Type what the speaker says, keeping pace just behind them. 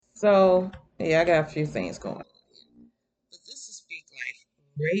So, yeah, I got a few things going on. But this is Speak Life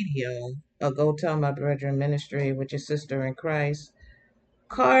Radio. Go Tell My Brethren Ministry with your sister in Christ,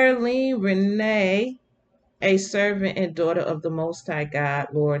 Carlene Renee, a servant and daughter of the Most High God,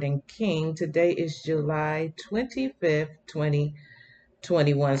 Lord and King. Today is July 25th,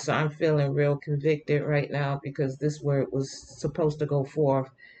 2021. So I'm feeling real convicted right now because this word was supposed to go forth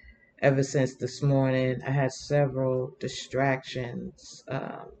ever since this morning. I had several distractions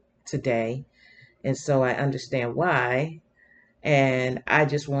today, and so I understand why. And I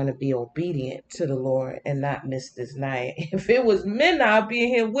just want to be obedient to the Lord and not miss this night. If it was midnight, I'd be in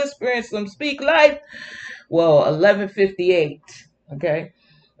here whispering some speak life. Well, 11:58. Okay.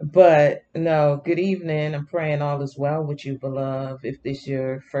 But no, good evening. I'm praying all is well with you, beloved. If this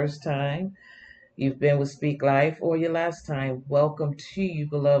your first time you've been with Speak Life or your last time, welcome to you,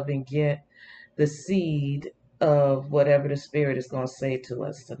 beloved, and get the seed of whatever the Spirit is going to say to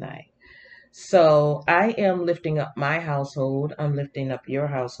us tonight. So I am lifting up my household. I'm lifting up your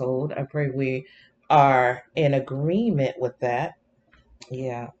household. I pray we are in agreement with that.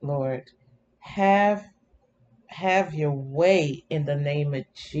 Yeah, Lord, have have your way in the name of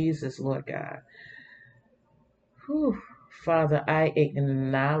Jesus, Lord God. Whew. Father, I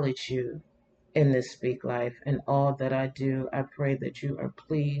acknowledge you in this Speak Life and all that I do. I pray that you are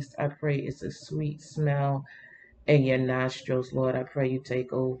pleased. I pray it's a sweet smell in your nostrils, Lord. I pray you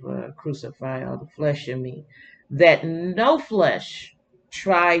take over, crucify all the flesh in me, that no flesh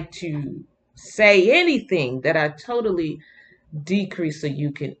try to say anything, that I totally decrease so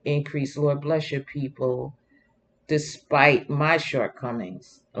you can increase. Lord, bless your people despite my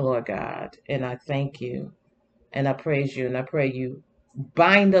shortcomings, Lord God. And I thank you and I praise you and I pray you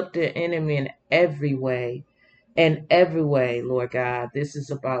bind up the enemy in every way, Lord God. This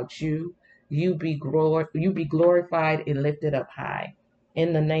is about you. You be glorified and lifted up high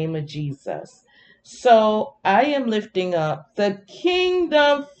in the name of Jesus. So I am lifting up the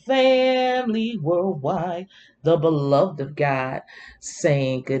kingdom family worldwide, the beloved of God,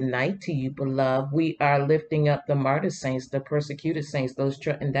 saying good night to you, beloved. We are lifting up the martyr saints, the persecuted saints, those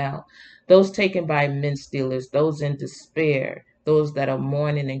trodden down, those taken by men stealers, those in despair, those that are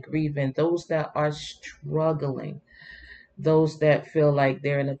mourning and grieving, those that are struggling, those that feel like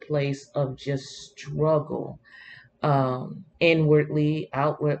they're in a place of just struggle, inwardly,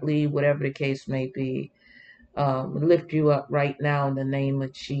 outwardly, whatever the case may be. Lift you up right now in the name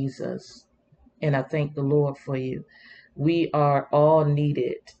of Jesus. And I thank the Lord for you. We are all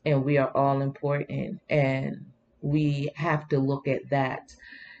needed and we are all important. And we have to look at that.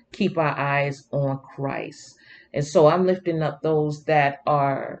 Keep our eyes on Christ. And so I'm lifting up those that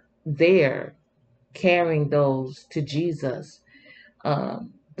are there carrying those to Jesus,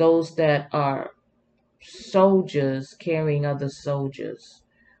 those that are soldiers carrying other soldiers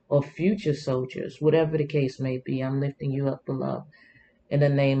or future soldiers, whatever the case may be. I'm lifting you up, beloved, in the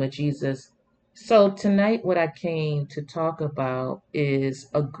name of Jesus. So tonight, what I came to talk about is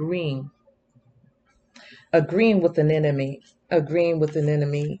agreeing with an enemy, agreeing with an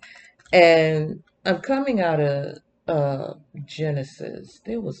enemy. And I'm coming out of Genesis.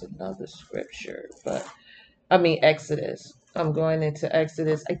 There was another scripture, but I mean, Exodus. I'm going into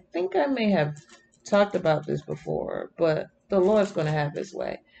Exodus. I think I may have talked about this before, but the Lord's going to have his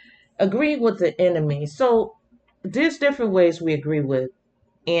way. Agree with the enemy. So there's different ways we agree with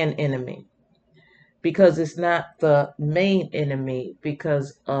an enemy because it's not the main enemy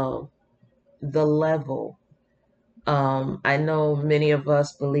because of the level. I know many of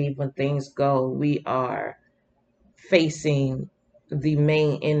us believe when things go, we are facing the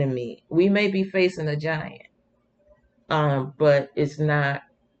main enemy. We may be facing a giant, but it's not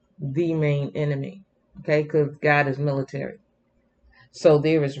the main enemy, okay? Because God is military. So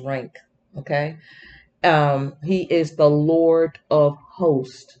there is rank, okay? He is the Lord of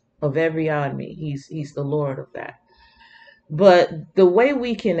hosts of every army. He's the Lord of that. But the way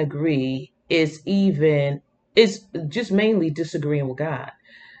we can agree is just mainly disagreeing with God.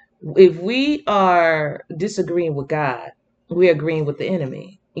 If we are disagreeing with God, we're agreeing with the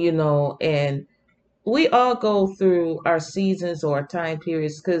enemy, and we all go through our seasons or our time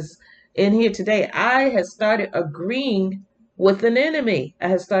periods because in here today, I have started agreeing with an enemy. I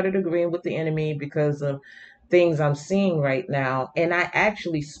have started agreeing with the enemy because of things I'm seeing right now. And I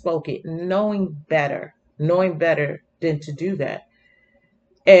actually spoke it knowing better than to do that.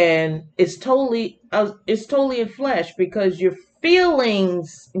 And it's totally in flesh because your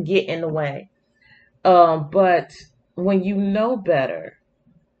feelings get in the way. But when you know better,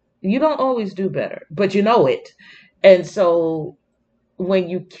 you don't always do better, but you know it. And so when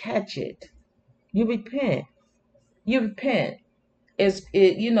you catch it, you repent. You repent.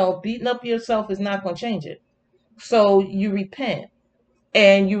 beating up yourself is not going to change it. So you repent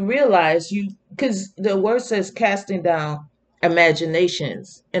and you realize because the word says casting down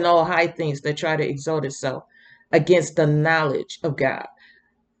imaginations and all high things that try to exalt itself against the knowledge of God.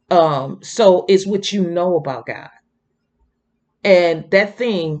 So it's what you know about God. And that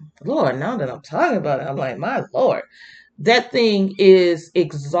thing, Lord, now that I'm talking about it, I'm like, my Lord, that thing is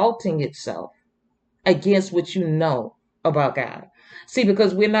exalting itself against what you know about God. See,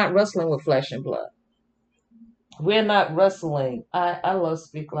 because we're not wrestling with flesh and blood. We're not wrestling. I love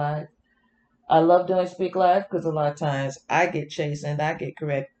Speak Live. I love doing Speak Live because a lot of times I get chastened, I get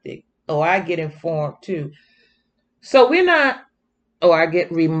corrected, or I get informed too. So we're not, or I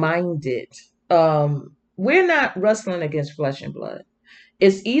get reminded. We're not wrestling against flesh and blood.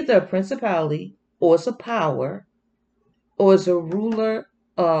 It's either a principality, or it's a power, or it's a ruler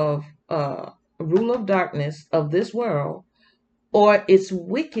of darkness of this world, or it's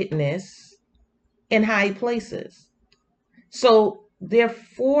wickedness in high places. So they're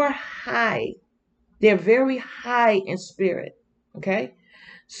high. They're very high in spirit. Okay.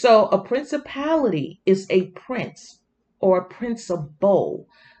 So a principality is a prince or a principal.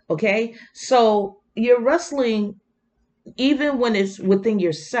 Okay. So you're wrestling, even when it's within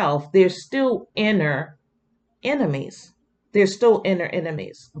yourself, there's still inner enemies. There's still inner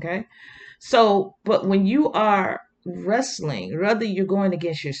enemies. Okay. So, but when you are wrestling, whether you're going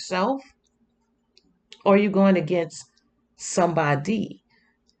against yourself or you're going against somebody,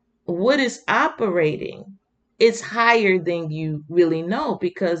 what is operating is higher than you really know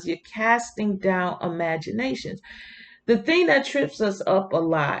because you're casting down imaginations. The thing that trips us up a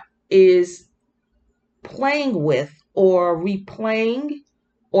lot is playing with or replaying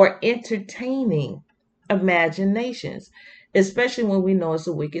or entertaining imaginations, especially when we know it's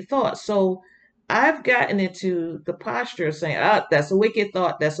a wicked thought. So I've gotten into the posture of saying, that's a wicked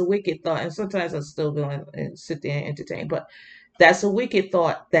thought, that's a wicked thought. And sometimes I still go and sit there and entertain, but that's a wicked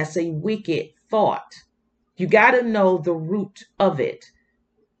thought, that's a wicked thought. You got to know the root of it.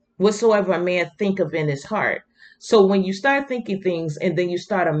 Whatsoever a man think of in his heart. So when you start thinking things and then you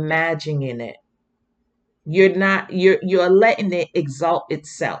start imagining it, you're letting it exalt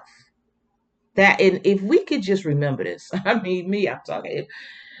itself. That, and if we could just remember this, I mean, me, I'm talking,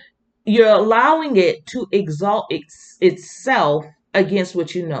 you're allowing it to exalt itself against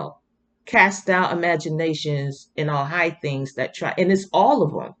what you know. Cast down imaginations and all high things that try, and it's all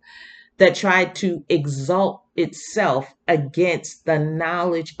of them that try to exalt itself against the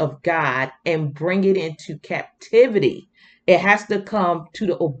knowledge of God and bring it into captivity. It has to come to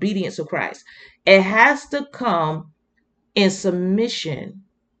the obedience of Christ. It has to come in submission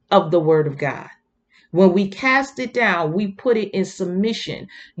of the word of God. When we cast it down, we put it in submission.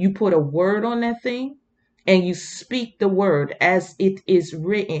 You put a word on that thing and you speak the word as it is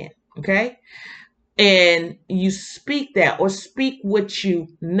written. Okay. And you speak that, or speak what you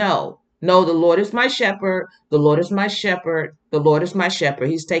know. No, the Lord is my shepherd. The Lord is my shepherd. The Lord is my shepherd.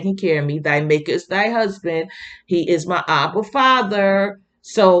 He's taking care of me. Thy maker is thy husband. He is my Abba Father.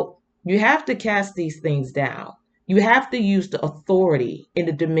 So you have to cast these things down. You have to use the authority and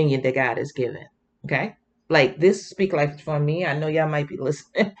the dominion that God has given. Okay? Like this Speak Life is for me. I know y'all might be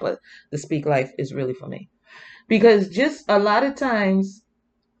listening, but the Speak Life is really for me. Because just a lot of times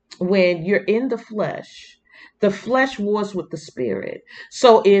when you're in the flesh wars with the spirit.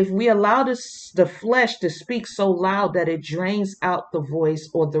 So if we allow the flesh to speak so loud that it drains out the voice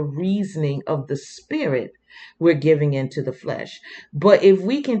or the reasoning of the spirit, we're giving into the flesh. But if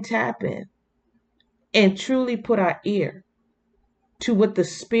we can tap in and truly put our ear to what the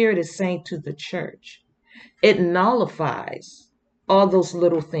spirit is saying to the church, it nullifies all those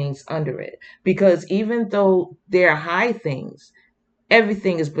little things under it. Because even though there are high things,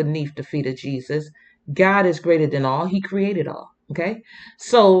 everything is beneath the feet of Jesus. God is greater than all. He created all. Okay.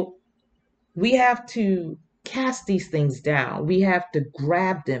 So we have to cast these things down. We have to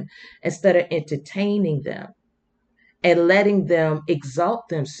grab them instead of entertaining them and letting them exalt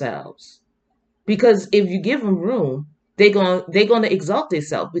themselves. Because if you give them room, they're going to exalt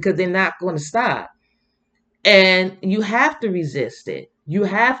themselves because they're not going to stop. And you have to resist it. You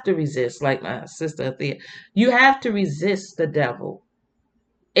have to resist, like my sister Thea. You have to resist the devil,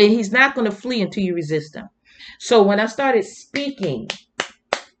 and he's not going to flee until you resist him. So when I started speaking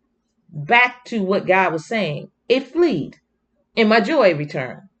back to what God was saying, it fled and my joy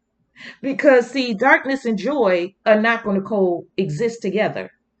returned. Because see, darkness and joy are not going to coexist together.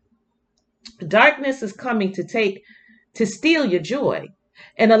 Darkness is coming to steal your joy.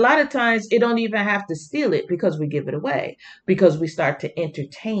 And a lot of times it don't even have to steal it because we give it away, because we start to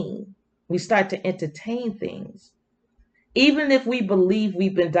entertain. We start to entertain things. Even if we believe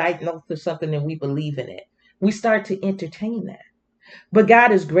we've been diagnosed with something and we believe in it, we start to entertain that. But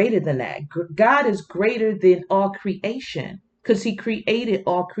God is greater than that. God is greater than all creation because he created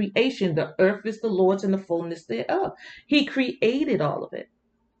all creation. The earth is the Lord's and the fullness thereof. He created all of it.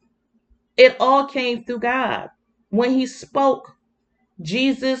 It all came through God. When he spoke,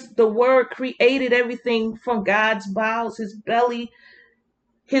 Jesus, the word, created everything from God's bowels, his belly.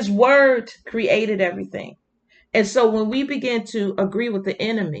 His word created everything. And so when we begin to agree with the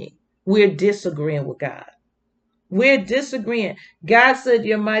enemy, we're disagreeing with God. We're disagreeing. God said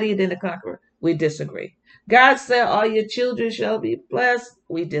you're mightier than the conqueror. We disagree. God said all your children shall be blessed.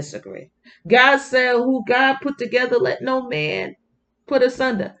 We disagree. God said who God put together, let no man put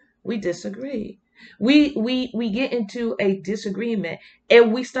asunder. We disagree. We get into a disagreement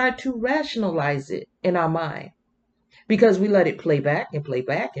and we start to rationalize it in our mind because we let it play back and play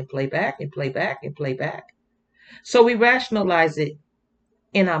back and play back and play back and play back. So we rationalize it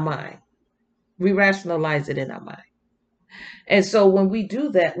in our mind. We rationalize it in our mind. And so when we do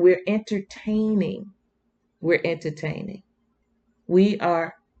that, we're entertaining. We're entertaining. We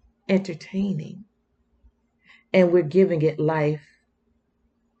are entertaining. And we're giving it life.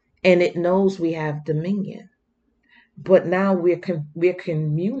 And it knows we have dominion. But now we're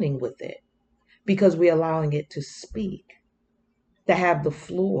communing with it because we're allowing it to speak, to have the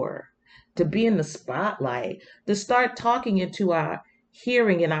floor, to be in the spotlight, to start talking into our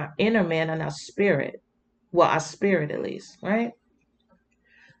hearing and our inner man and our spirit. Well, our spirit at least, right?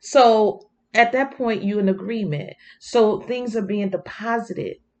 So at that point, you're in agreement. So things are being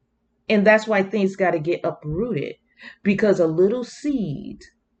deposited. And that's why things got to get uprooted because a little seed,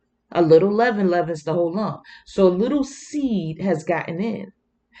 a little leaven leavens the whole lump. So a little seed has gotten in,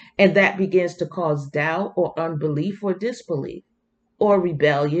 and that begins to cause doubt or unbelief or disbelief or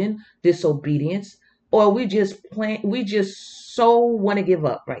rebellion, disobedience, or we just so want to give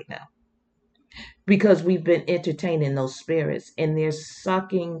up right now because we've been entertaining those spirits and they're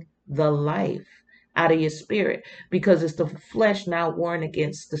sucking the life out of your spirit because it's the flesh now warring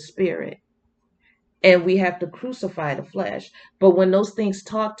against the spirit. And we have to crucify the flesh. But when those things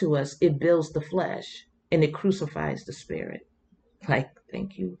talk to us, it builds the flesh and it crucifies the spirit. Like,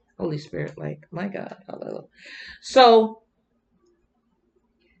 thank you, Holy Spirit. Like, my God, hallelujah. So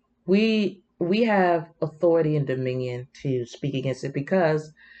we have authority and dominion to speak against it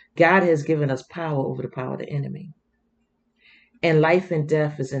because God has given us power over the power of the enemy. And life and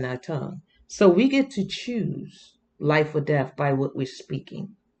death is in our tongue. So we get to choose life or death by what we're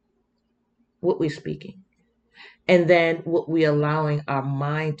speaking. What we're speaking. And then what we're allowing our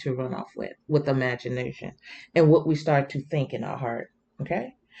mind to run off with imagination, and what we start to think in our heart.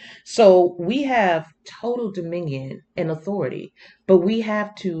 Okay? So we have total dominion and authority, but we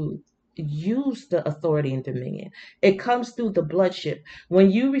have to use the authority and dominion. It comes through the bloodship.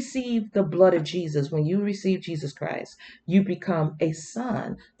 When you receive the blood of Jesus, when you receive Jesus Christ, you become a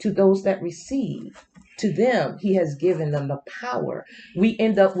son to those that receive. To them, he has given them the power. We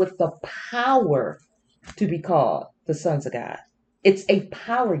end up with the power to be called the sons of God. It's a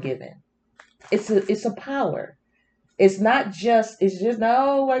power given. It's a power. It's just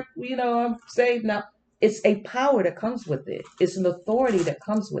no, like, I'm saved now. It's a power that comes with it. It's an authority that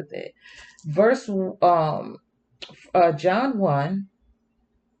comes with it. Verse John 1,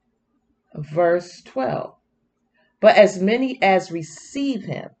 verse 12. But as many as receive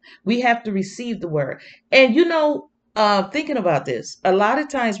him, we have to receive the word. And thinking about this, a lot of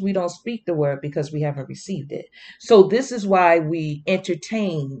times we don't speak the word because we haven't received it. So this is why we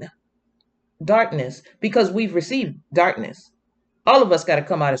entertain darkness, because we've received darkness. All of us got to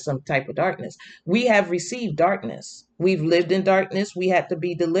come out of some type of darkness. We have received darkness. We've lived in darkness. We had to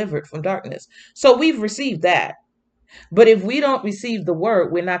be delivered from darkness. So we've received that. But if we don't receive the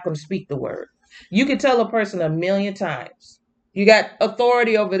word, we're not going to speak the word. You can tell a person a million times, you got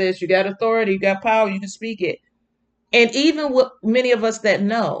authority over this, you got authority, you got power, you can speak it. And even with many of us that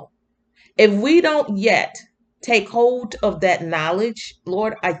know, if we don't yet take hold of that knowledge,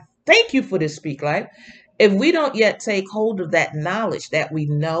 Lord, I thank you for this Speak Life. If we don't yet take hold of that knowledge that we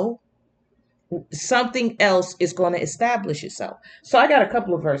know, something else is going to establish itself. So I got a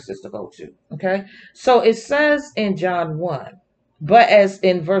couple of verses to go to. Okay. So it says in John 1, but as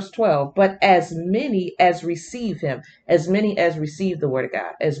in verse 12, but as many as receive him, as many as receive the word of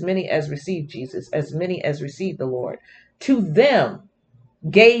God, as many as receive Jesus, as many as receive the Lord, to them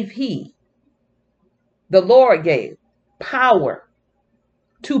gave he, the Lord gave power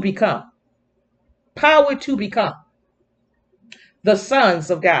to become, power to become the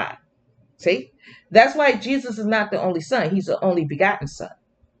sons of God. See, that's why Jesus is not the only son. He's the only begotten son.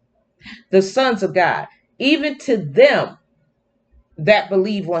 The sons of God, even to them that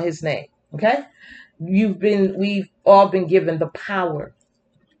believe on his name. Okay? We've all been given the power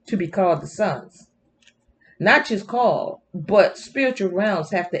to be called the sons. Not just called, but spiritual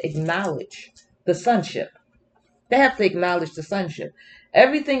realms have to acknowledge the sonship. They have to acknowledge the sonship.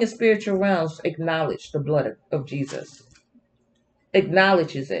 Everything in spiritual realms acknowledge the blood of Jesus.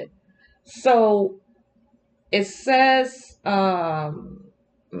 Acknowledges it. So it says, mm,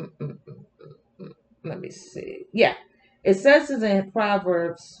 mm, let me see. Yeah. It says it in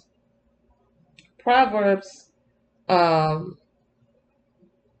Proverbs um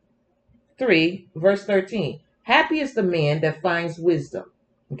 3, verse 13. Happy is the man that finds wisdom.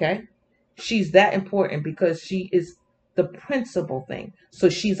 Okay? She's that important because she is the principal thing. So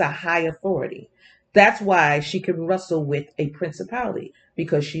she's a high authority. That's why she can wrestle with a principality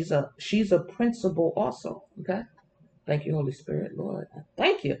because she's a principal also. Okay? Thank you, Holy Spirit, Lord.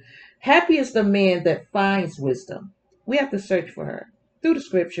 Thank you. Happy is the man that finds wisdom. We have to search for her through the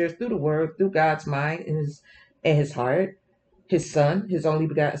scriptures, through the word, through God's mind and his heart, his son, his only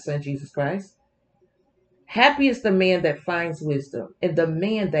begotten son, Jesus Christ. Happy is the man that finds wisdom and the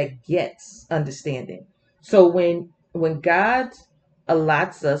man that gets understanding. So when God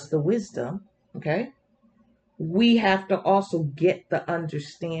allots us the wisdom, okay, we have to also get the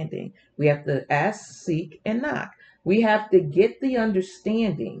understanding. We have to ask, seek, and knock. We have to get the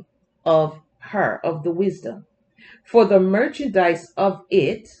understanding of her, of the wisdom. For the merchandise of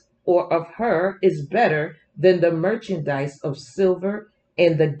it or of her is better than the merchandise of silver,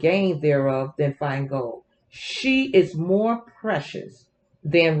 and the gain thereof than fine gold. She is more precious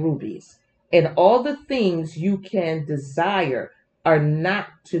than rubies, and all the things you can desire are not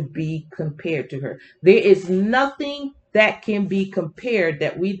to be compared to her. There is nothing that can be compared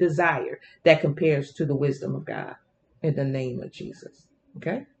that we desire that compares to the wisdom of God in the name of Jesus.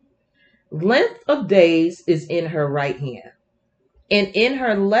 Okay? Length of days is in her right hand, and in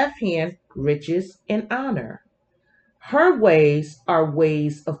her left hand riches and honor. Her ways are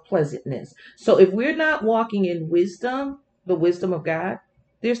ways of pleasantness. So if we're not walking in wisdom, the wisdom of God,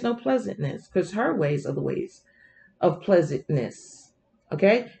 there's no pleasantness because her ways are the ways of pleasantness.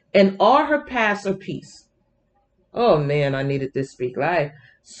 Okay? And all her paths are peace. Oh man, I needed this speak live.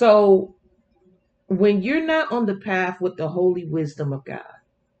 So when you're not on the path with the holy wisdom of God,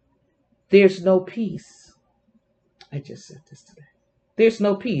 there's no peace. I just said this today. There's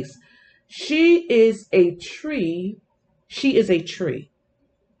no peace. She is a tree. She is a tree.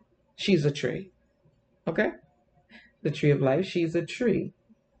 She's a tree. Okay? The tree of life. She's a tree.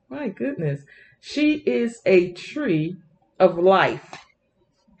 My goodness. She is a tree of life.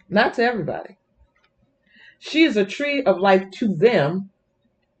 Not to everybody. She is a tree of life to them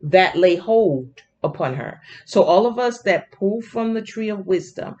that lay hold upon her. So all of us that pull from the tree of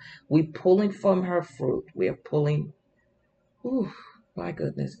wisdom, we pulling from her fruit. We are pulling. Ooh, my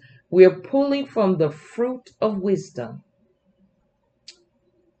goodness. We are pulling from the fruit of wisdom.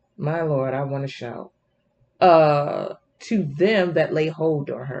 My Lord, I want to shout. To them that lay hold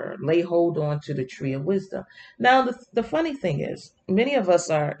on her, lay hold on to the tree of wisdom. Now, the funny thing is, many of us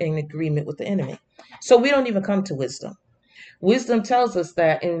are in agreement with the enemy. So we don't even come to wisdom. Wisdom tells us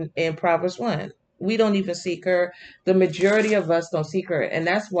that in Proverbs 1. We don't even seek her. The majority of us don't seek her. And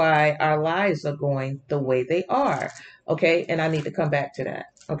that's why our lives are going the way they are. Okay. And I need to come back to that.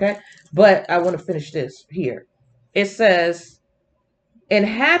 Okay. But I want to finish this here. It says, and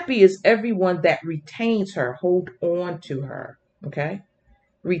happy is everyone that retains her, hold on to her. Okay.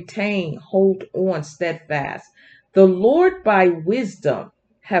 Retain, hold on, steadfast. The Lord by wisdom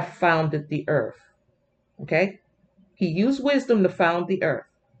have founded the earth. Okay. He used wisdom to found the earth.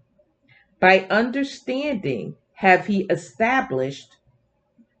 By understanding have he established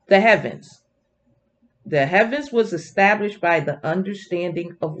the heavens. The heavens was established by the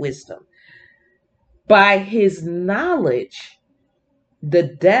understanding of wisdom. By his knowledge, the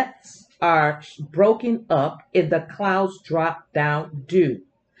depths are broken up and the clouds drop down dew.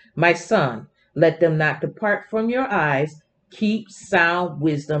 My son, let them not depart from your eyes. Keep sound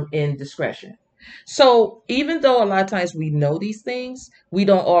wisdom in discretion. So even though a lot of times we know these things, we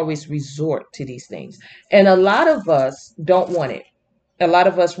don't always resort to these things. And a lot of us don't want it. A lot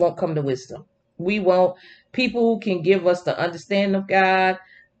of us won't come to wisdom. We won't. People can give us the understanding of God,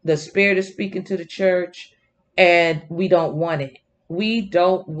 the Spirit is speaking to the church, and we don't want it. We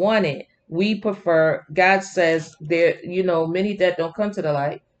don't want it. We prefer, God says there, many that don't come to the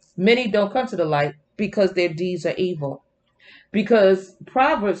light, many don't come to the light because their deeds are evil. Because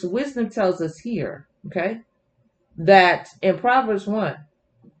Proverbs, wisdom tells us here, okay, that in Proverbs 1,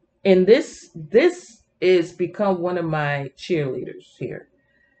 and this is become one of my cheerleaders here.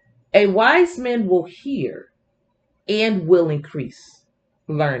 A wise man will hear and will increase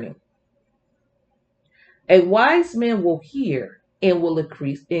learning. A wise man will hear and will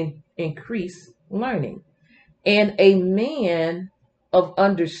increase learning. And a man of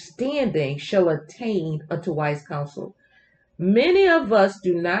understanding shall attain unto wise counsel. Many of us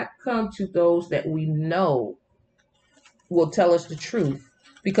do not come to those that we know will tell us the truth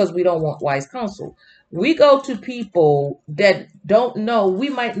because we don't want wise counsel. We go to people that don't know. We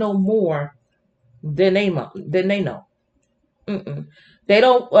might know more than they know. Mm-mm. They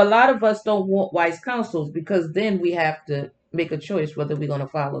don't. A lot of us don't want wise counsels because then we have to make a choice whether we're going to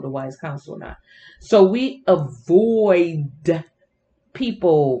follow the wise counsel or not. So we avoid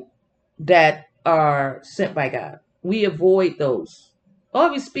people that are sent by God. We avoid those.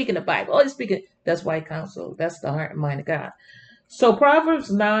 Always speaking the Bible. Always speaking. That's wise counsel. That's the heart and mind of God. So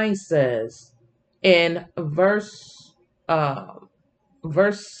Proverbs 9 says in verse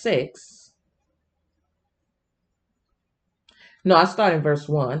 6. No, I start in verse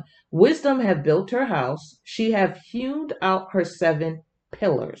 1. Wisdom have built her house. She have hewn out her 7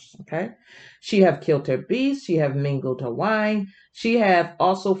 pillars. Okay. She have killed her beasts. She have mingled her wine. She have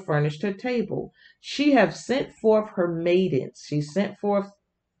also furnished her table. She have sent forth her maidens. She sent forth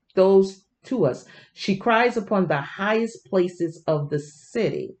those to us. She cries upon the highest places of the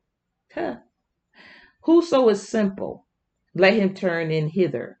city. Huh. Whoso is simple, let him turn in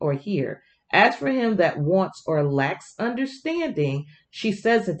hither or here. As for him that wants or lacks understanding, she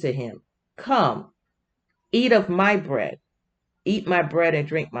says unto him, Come, eat of my bread, eat my bread and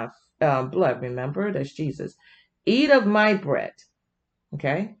drink my blood. Remember, that's Jesus. Eat of my bread,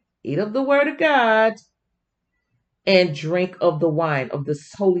 okay? Eat of the word of God and drink of the wine of the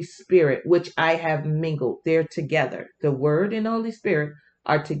Holy Spirit, which I have mingled. They're together. The Word and the Holy Spirit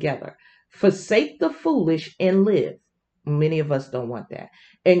are together. Forsake the foolish and live. Many of us don't want that.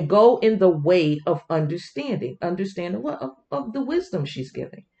 And go in the way of understanding. Understanding what? Of the wisdom she's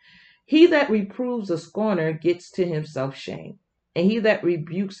giving. He that reproves a scorner gets to himself shame, and he that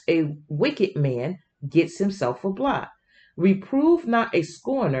rebukes a wicked man gets himself a blot. Reprove not a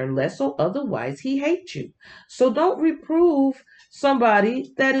scorner, lest or otherwise he hate you. So don't reprove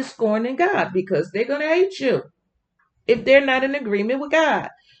somebody that is scorning God because they're going to hate you if they're not in agreement with God.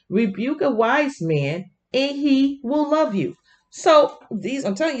 Rebuke a wise man and he will love you. So these,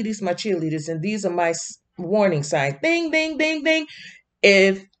 I'm telling you, these are my cheerleaders and these are my warning signs. Ding, ding, ding, ding.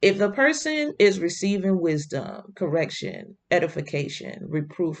 If the person is receiving wisdom, correction, edification,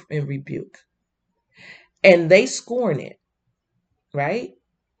 reproof, and rebuke, and they scorn it, right?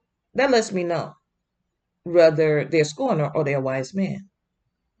 That lets me know whether they're scorner or they're a wise man.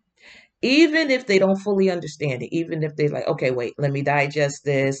 Even if they don't fully understand it, even if they're like, okay, wait, let me digest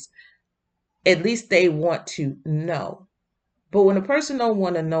this. At least they want to know. But when a person don't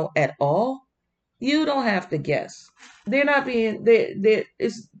want to know at all, you don't have to guess. They're not being they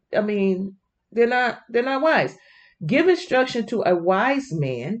it's I mean, they're not wise. Give instruction to a wise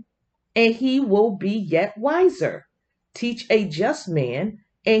man, and he will be yet wiser. Teach a just man,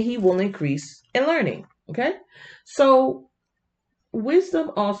 and he will increase in learning. Okay? So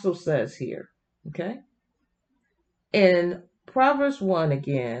wisdom also says here, okay, in Proverbs 1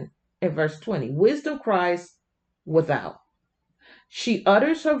 again, in verse 20, wisdom cries without. She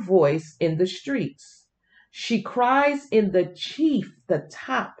utters her voice in the streets. She cries in the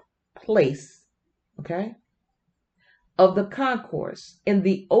top place, okay, of the concourse, in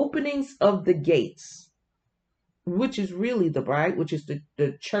the openings of the gates, which is really the bride, which is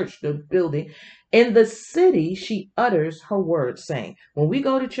the church, the building. In the city, she utters her words, saying, when we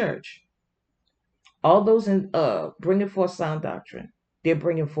go to church, all those in bringing forth sound doctrine, they're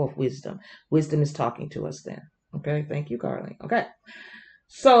bringing forth wisdom. Wisdom is talking to us then. Okay, thank you, Carly. Okay,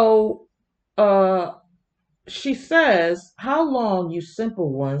 so uh, she says, how long, you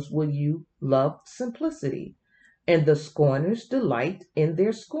simple ones, will you love simplicity? And the scorners delight in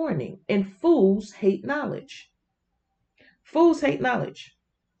their scorning, and fools hate knowledge. Fools hate knowledge.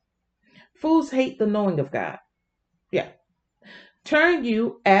 Fools hate the knowing of God. Yeah. Turn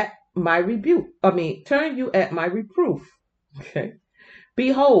you at my rebuke. Turn you at my reproof. Okay.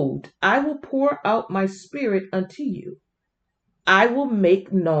 Behold, I will pour out my spirit unto you. I will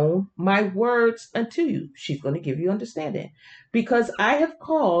make known my words unto you. She's going to give you understanding. Because I have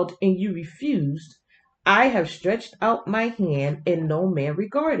called and you refused, I have stretched out my hand and no man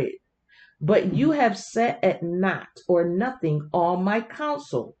regarded. But you have set at naught or nothing all my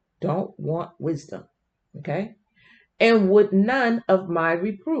counsel. Don't want wisdom. Okay? And would none of my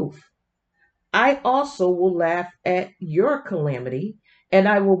reproof. I also will laugh at your calamity, and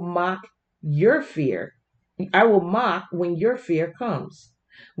I will mock your fear. I will mock when your fear comes.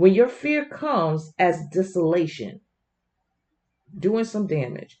 When your fear comes as desolation. doing some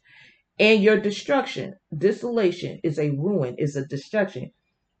damage. And your destruction, desolation is a ruin, is a destruction.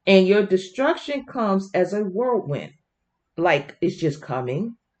 And your destruction comes as a whirlwind, like it's just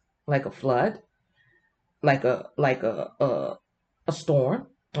coming, like a flood, like a storm.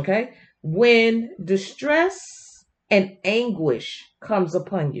 Okay, when distress and anguish comes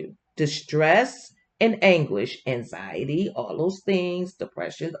upon you, distress and anguish, anxiety, all those things,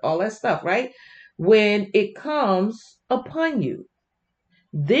 depression, all that stuff, right? When it comes upon you,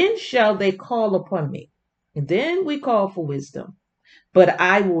 then shall they call upon me. And then we call for wisdom, but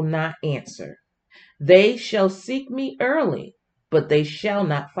I will not answer. They shall seek me early, but they shall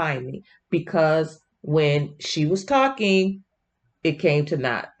not find me. Because when she was talking, it came to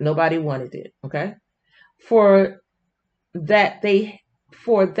naught. Nobody wanted it. Okay. For that they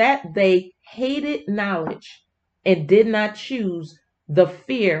for that they hated knowledge and did not choose the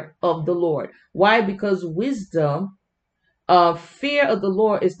fear of the Lord. Why? Because wisdom, fear of the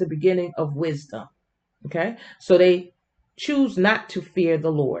Lord is the beginning of wisdom. Okay. So they choose not to fear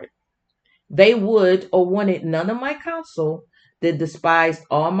the Lord. They would or wanted none of my counsel, that despised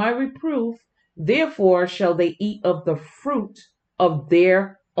all my reproof. Therefore shall they eat of the fruit of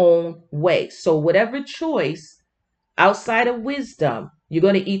their own way. So whatever choice outside of wisdom, you're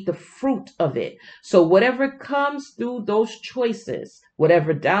going to eat the fruit of it. So whatever comes through those choices,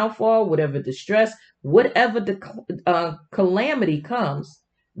 whatever downfall, whatever distress, whatever the calamity comes,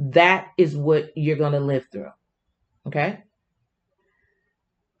 that is what you're going to live through. Okay.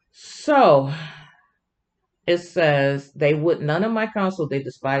 So it says, they would none of my counsel, they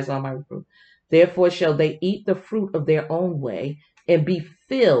despise all my reproof. Therefore shall they eat the fruit of their own way and be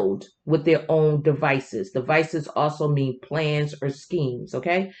filled with their own devices. Devices also mean plans or schemes,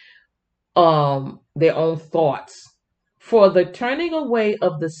 okay? Their own thoughts. For the turning away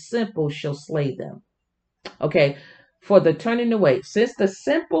of the simple shall slay them. Okay, for the turning away. Since the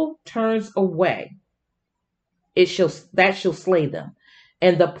simple turns away, that shall slay them,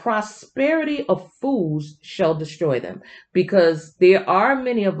 and the prosperity of fools shall destroy them. Because there are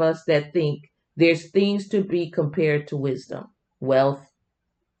many of us that think there's things to be compared to wisdom, wealth,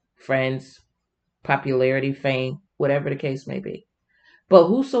 friends, popularity, fame, whatever the case may be. But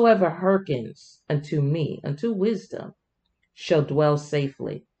whosoever hearkens unto me, unto wisdom, shall dwell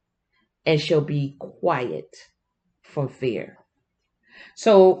safely, and shall be quiet from fear.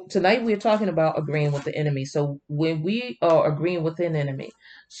 So tonight we're talking about agreeing with the enemy. So when we are agreeing with an enemy,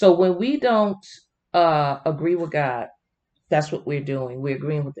 so when we don't agree with God, that's what we're doing. We're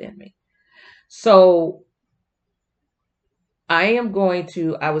agreeing with the enemy. So my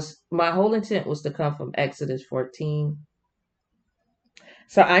whole intent was to come from Exodus 14.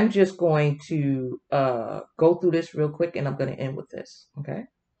 So I'm just going to go through this real quick, and I'm going to end with this. Okay.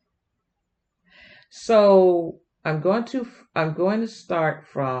 So I'm going to start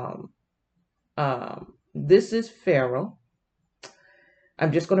from this is Pharaoh.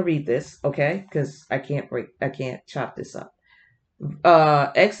 I'm just going to read this, okay? Because I can't chop this up.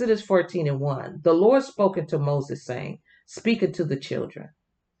 Exodus 14:1. The Lord spoke unto Moses, saying, "Speak unto the children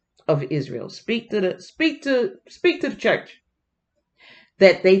of Israel. Speak to the church,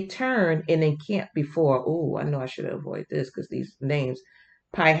 that they turn and encamp before." Oh, I know I should avoid this because these names,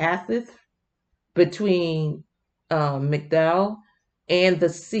 Pihathith, between Migdal and the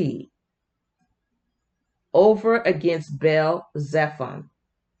sea, over against Baal Zephon,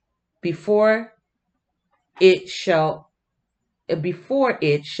 before it shall before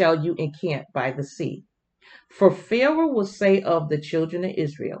it shall you encamp by the sea. For Pharaoh will say of the children of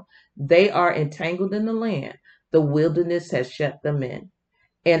Israel, they are entangled in the land, the wilderness has shut them in.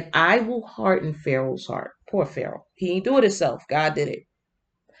 And I will harden Pharaoh's heart. Poor Pharaoh. He ain't do it himself. God did it.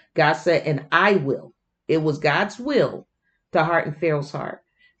 God said, and I will. It was God's will to harden Pharaoh's heart,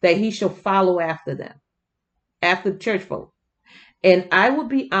 that he shall follow after them, after the church folk. And I will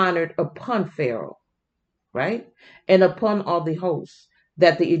be honored upon Pharaoh, right? And upon all the hosts,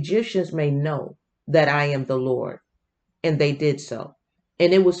 that the Egyptians may know that I am the Lord. And they did so.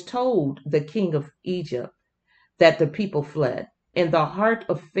 And it was told the king of Egypt that the people fled. And the heart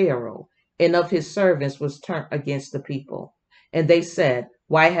of Pharaoh and of his servants was turned against the people. And they said,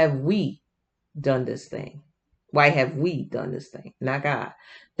 why have we done this thing? Why have we done this thing? Not God.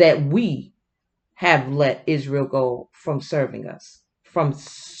 That we have let Israel go from serving us. From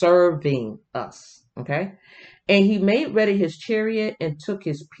serving us. Okay? And he made ready his chariot and took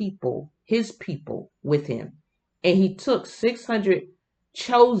his people with him. And he took 600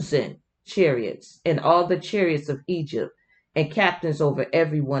 chosen chariots and all the chariots of Egypt and captains over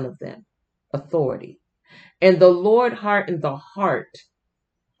every one of them, authority. And the Lord hardened the heart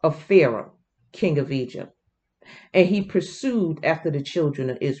of Pharaoh, king of Egypt, and he pursued after the children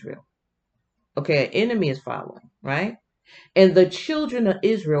of Israel. Okay, an enemy is following, right? And the children of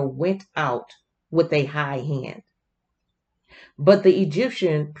Israel went out with a high hand. But the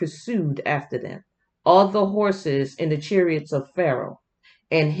Egyptian pursued after them, all the horses and the chariots of Pharaoh,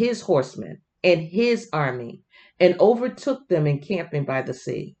 and his horsemen, and his army, and overtook them encamping by the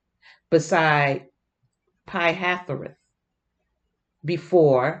sea, beside Pi-hathroth,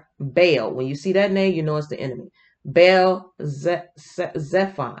 before Baal. When you see that name, you know it's the enemy. Baal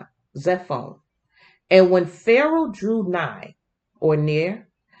Zephon. And when Pharaoh drew nigh or near,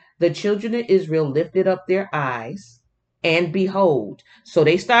 the children of Israel lifted up their eyes, and behold, so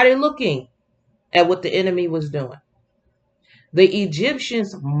they started looking at what the enemy was doing. The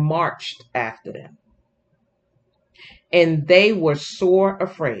Egyptians marched after them, and they were sore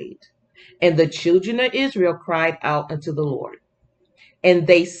afraid. And the children of Israel cried out unto the Lord. And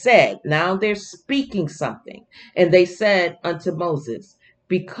they said, now they're speaking something. And they said unto Moses,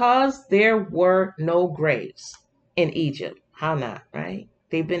 because there were no graves in Egypt. How not, right?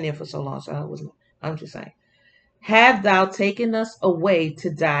 They've been there for so long, so I'm just saying. Have thou taken us away to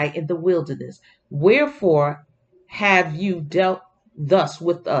die in the wilderness? Wherefore have you dealt thus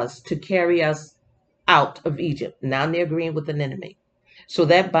with us to carry us out of Egypt? Now they're agreeing with an enemy. So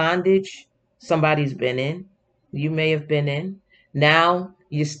that bondage somebody's been in, you may have been in. Now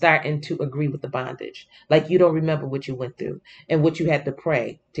you're starting to agree with the bondage. Like you don't remember what you went through and what you had to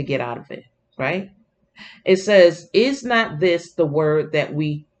pray to get out of it, right? It says, is not this the word that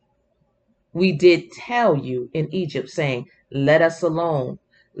we did tell you in Egypt, saying, let us alone,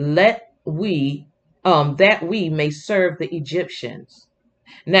 let we that we may serve the Egyptians.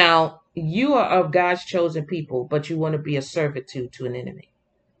 Now you are of God's chosen people, but you want to be a servitude to an enemy.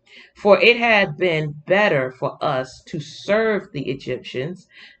 For it had been better for us to serve the Egyptians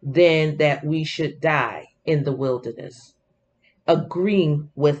than that we should die in the wilderness. Agreeing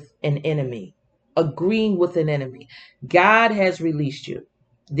with an enemy. Agreeing with an enemy. God has released you.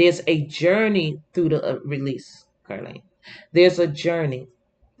 There's a journey through the release, Carlene. There's a journey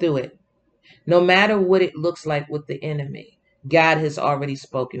through it. No matter what it looks like with the enemy, God has already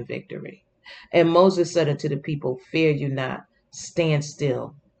spoken victory. And Moses said unto the people, fear you not, stand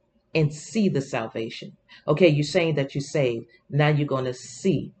still and see the salvation. Okay, you're saying that you're saved. Now you're going to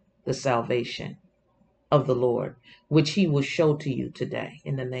see the salvation of the Lord, which he will show to you today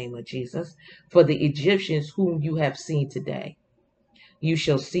in the name of Jesus. For the Egyptians whom you have seen today, you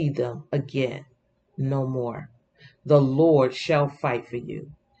shall see them again no more. The Lord shall fight for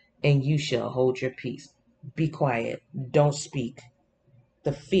you, and you shall hold your peace. Be quiet. Don't speak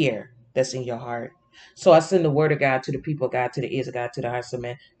the fear that's in your heart. So I send the word of God to the people of God, to the ears of God, to the hearts of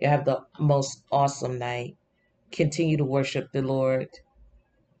men. You have the most awesome night. Continue to worship the Lord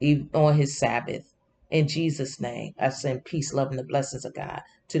on his Sabbath. In Jesus' name, I send peace, love, and the blessings of God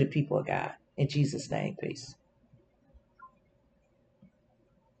to the people of God. In Jesus' name, peace.